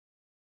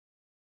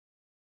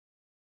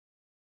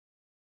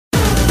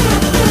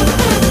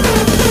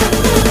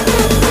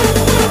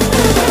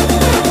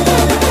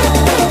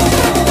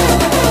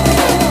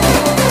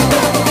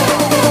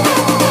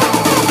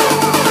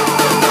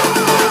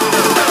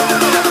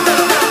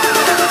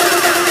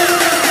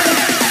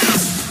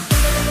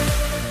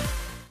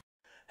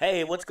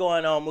what's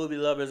going on, movie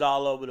lovers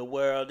all over the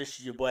world? This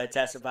is your boy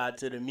Testified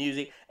to the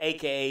Music,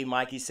 aka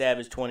Mikey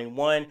Savage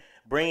 21,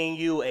 bringing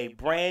you a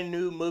brand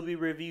new movie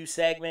review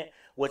segment,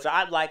 which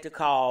I'd like to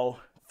call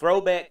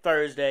Throwback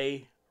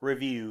Thursday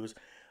Reviews,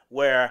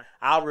 where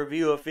I'll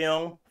review a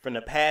film from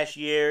the past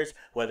years,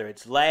 whether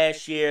it's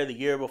last year, the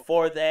year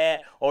before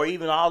that, or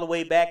even all the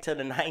way back to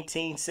the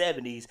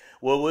 1970s,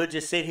 where we'll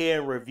just sit here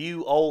and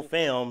review old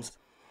films.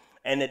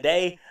 And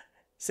today,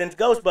 since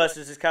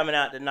Ghostbusters is coming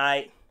out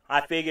tonight,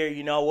 I figure,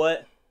 you know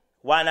what?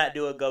 Why not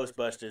do a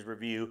Ghostbusters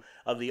review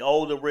of the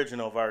old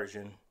original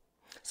version?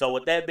 So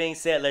with that being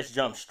said, let's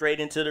jump straight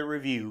into the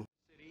review.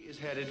 Is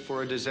headed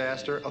for a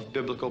disaster of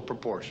biblical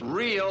proportion.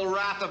 Real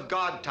wrath of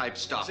God type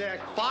stuff.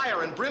 Exactly.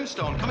 Fire and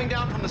brimstone coming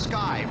down from the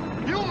sky.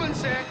 Human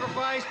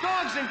sacrifice,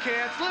 dogs and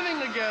cats living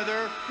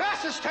together,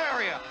 mass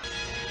hysteria.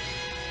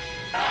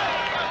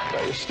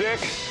 Got your stick?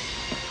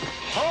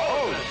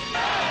 Hold!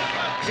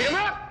 Beat him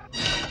up!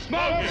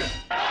 Smoke it!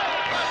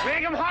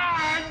 Make him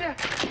hard!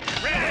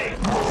 Ready!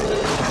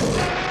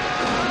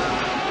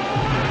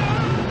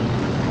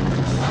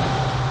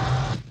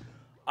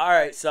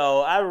 Alright,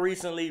 so I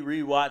recently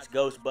rewatched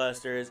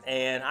Ghostbusters,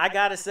 and I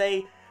gotta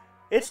say,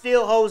 it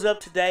still holds up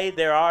today.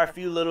 There are a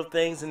few little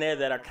things in there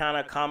that are kind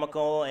of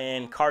comical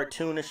and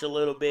cartoonish a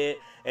little bit,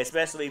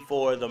 especially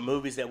for the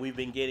movies that we've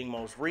been getting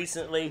most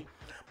recently.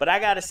 But I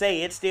gotta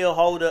say, it still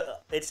holds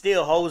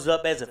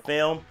up as a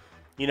film.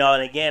 You know,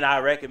 and again, I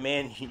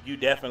recommend you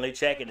definitely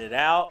checking it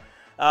out.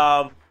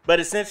 But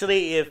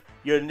essentially, if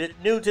you're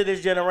new to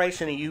this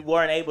generation and you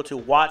weren't able to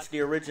watch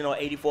the original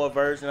 84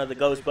 version of the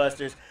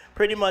Ghostbusters,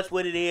 pretty much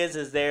what it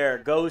is there are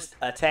ghosts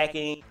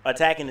attacking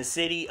the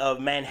city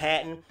of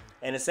Manhattan.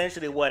 And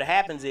essentially what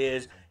happens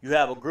is you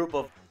have a group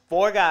of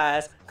 4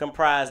 guys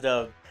comprised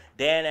of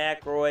Dan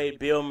Aykroyd,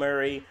 Bill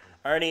Murray,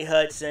 Ernie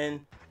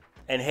Hudson,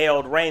 and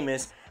Harold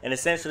Ramis. And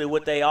essentially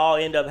what they all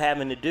end up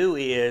having to do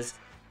is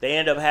they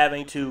end up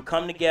having to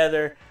come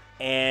together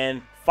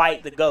and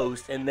fight the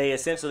ghost, and they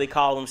essentially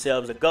call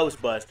themselves the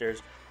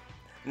Ghostbusters.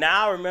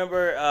 Now, I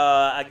remember,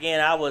 again,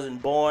 I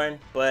wasn't born,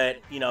 but,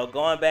 you know,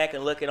 going back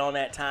and looking on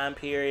that time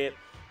period,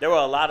 there were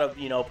a lot of,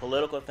 you know,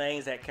 political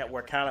things that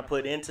were kind of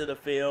put into the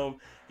film.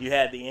 You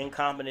had the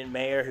incompetent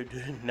mayor who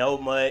didn't know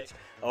much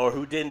or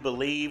who didn't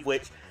believe,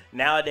 which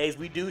nowadays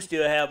we do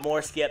still have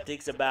more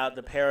skeptics about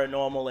the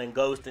paranormal and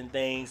ghosts and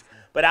things.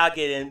 But I'll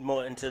get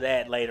more into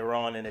that later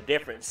on in a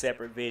different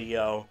separate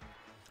video.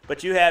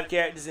 But you have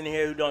characters in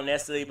here who don't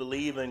necessarily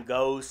believe in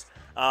ghosts.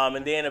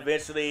 And then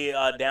eventually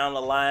down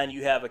the line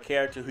you have a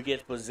character who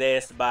gets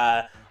possessed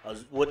by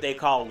what they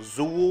call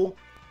Zool.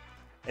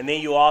 And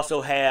then you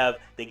also have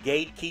the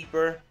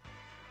gatekeeper.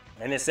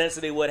 And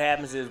essentially what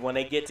happens is when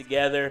they get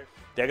together,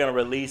 they're going to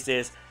release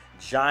this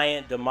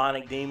giant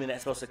demonic demon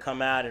that's supposed to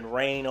come out and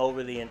reign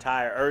over the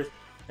entire earth.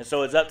 And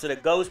so it's up to the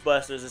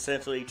Ghostbusters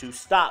essentially to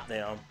stop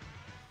them.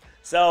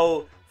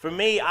 So, for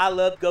me, I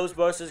loved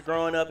Ghostbusters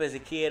growing up as a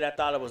kid. I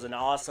thought it was an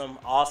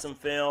awesome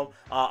film,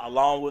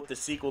 along with the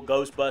sequel,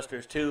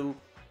 Ghostbusters 2.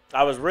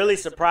 I was really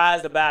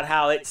surprised about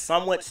how it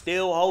somewhat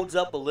still holds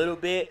up a little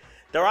bit.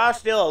 There are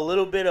still a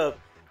little bit of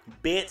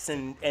bits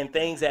and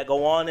things that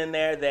go on in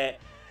there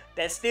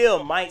that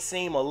still might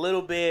seem a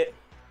little bit,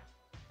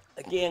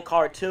 again,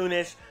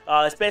 cartoonish,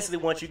 especially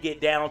once you get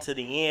down to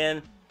the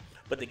end.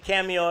 But the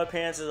cameo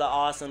appearances are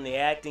awesome. The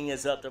acting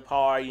is up to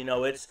par. You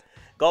know, it's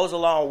goes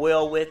along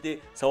well with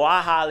it. So I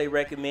highly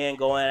recommend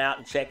going out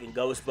and checking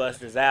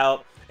Ghostbusters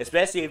out,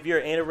 especially if you're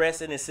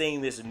interested in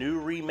seeing this new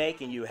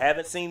remake and you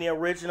haven't seen the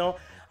original.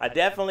 I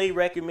definitely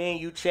recommend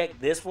you check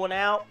this one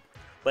out.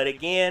 But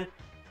again,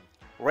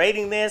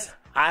 rating this,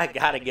 I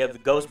gotta give the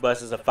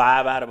Ghostbusters a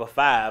 5 out of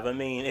 5. I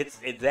mean, it's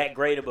that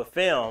great of a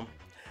film.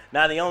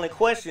 Now the only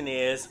question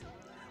is,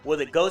 will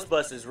the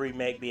Ghostbusters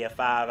remake be a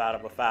 5 out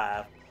of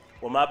 5?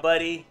 Well, my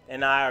buddy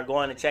and I are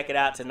going to check it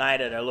out tonight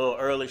at a little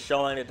early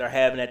showing that they're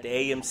having at the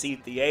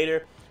AMC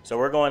Theater. So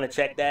we're going to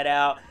check that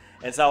out.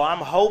 And so I'm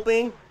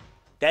hoping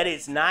that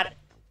it's not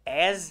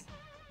as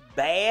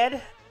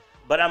bad,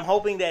 but I'm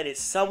hoping that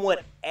it's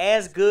somewhat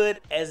as good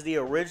as the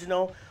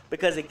original.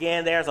 Because,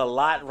 again, there's a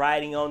lot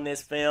riding on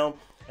this film.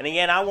 And,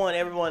 again, I want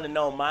everyone to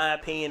know my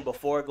opinion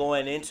before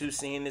going into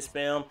seeing this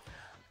film.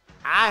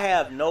 I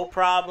have no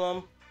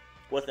problem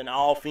with an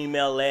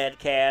all-female led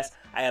cast.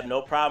 I have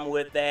no problem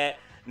with that.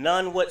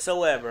 None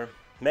whatsoever.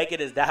 Make it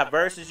as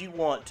diverse as you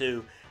want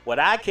to. What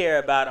I care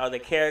about are the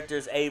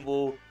characters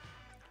able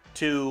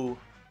to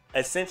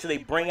essentially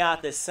bring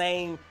out the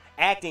same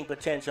acting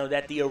potential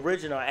that the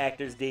original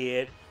actors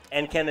did,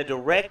 and can the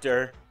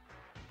director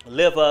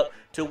live up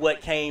to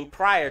what came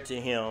prior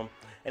to him.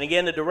 And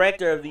again, the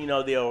director of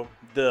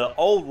the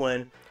old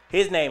one,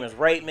 his name is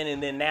Reitman,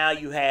 and then now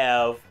you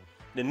have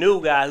the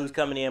new guy who's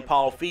coming in,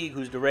 Paul Feig,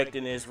 who's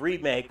directing this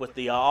remake with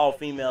the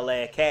all-female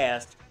led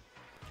cast.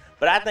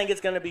 But I think it's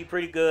going to be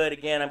pretty good.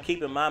 Again, I'm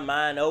keeping my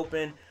mind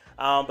open.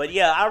 But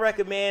yeah, I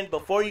recommend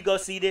before you go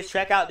see this,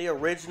 check out the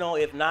original.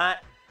 If not,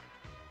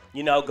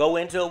 you know, go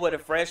into it with a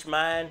fresh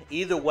mind.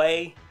 Either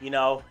way, you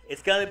know,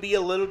 it's going to be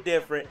a little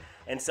different.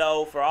 And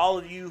so for all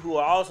of you who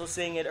are also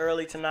seeing it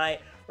early tonight,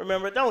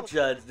 remember, don't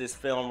judge this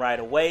film right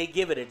away.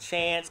 Give it a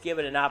chance. Give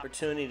it an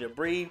opportunity to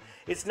breathe.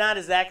 It's not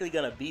exactly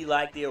going to be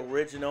like the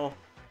original.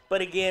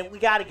 But again, we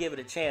got to give it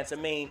a chance. I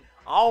mean,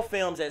 all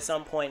films at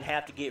some point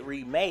have to get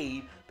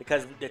remade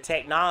because the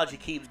technology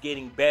keeps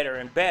getting better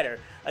and better.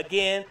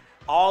 Again,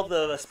 all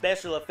the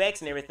special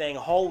effects and everything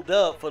hold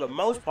up for the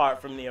most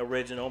part from the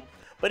original.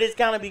 But it's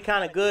going to be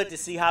kind of good to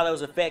see how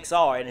those effects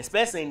are. And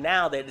especially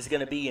now that it's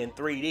going to be in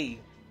 3D.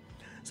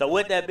 So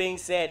with that being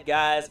said,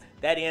 guys,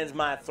 that ends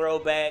my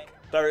Throwback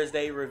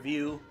Thursday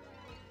review.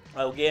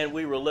 Again,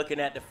 we were looking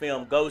at the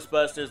film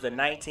Ghostbusters, the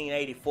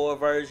 1984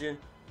 version,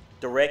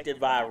 directed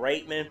by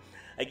Reitman.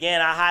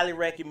 Again, I highly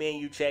recommend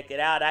you check it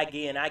out.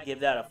 Again, I give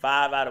that a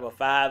 5 out of a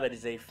 5. It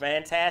is a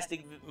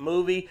fantastic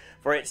movie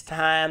for its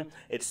time.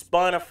 It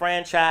spun a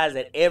franchise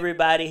that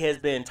everybody has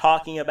been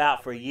talking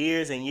about for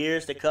years and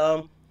years to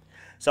come.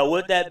 So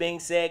with that being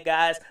said,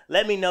 guys,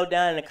 let me know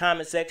down in the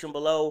comment section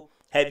below.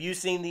 Have you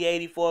seen the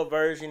 84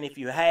 version? If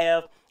you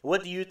have,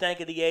 what do you think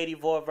of the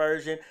 84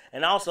 version?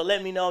 And also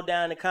let me know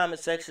down in the comment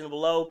section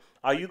below.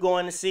 Are you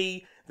going to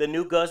see the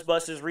new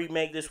Ghostbusters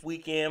remake this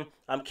weekend?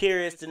 I'm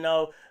curious to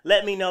know.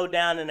 Let me know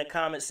down in the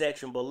comment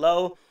section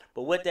below.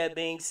 But with that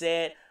being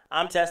said,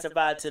 I'm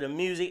Testified to the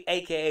Music,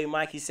 aka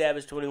Mikey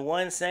Savage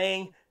 21,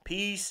 saying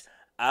peace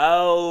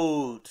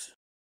out.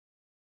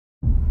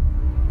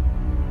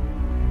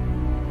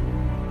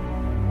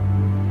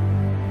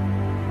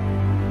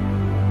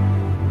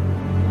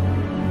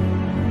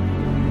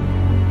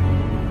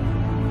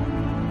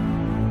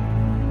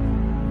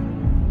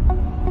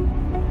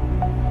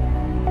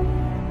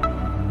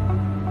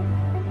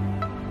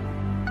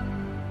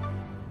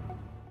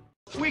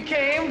 We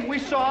came, we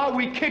saw,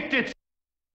 we kicked it.